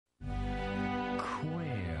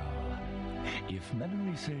If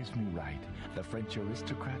memory serves me right, the French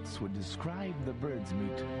aristocrats would describe the bird's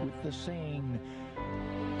meat with the saying,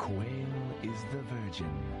 Quail is the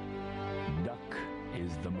virgin, duck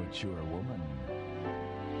is the mature woman.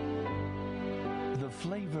 The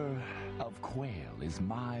flavor of quail is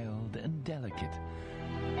mild and delicate,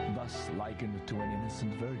 thus likened to an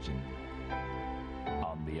innocent virgin.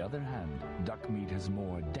 On the other hand, duck meat has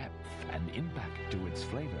more depth and impact to its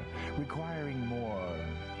flavor, requiring more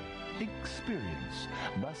experience,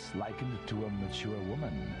 thus likened to a mature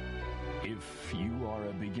woman. If you are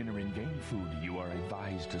a beginner in game food, you are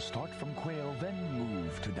advised to start from quail, then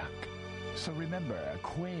move to duck. So remember,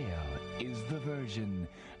 quail is the virgin,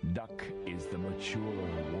 duck is the mature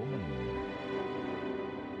woman.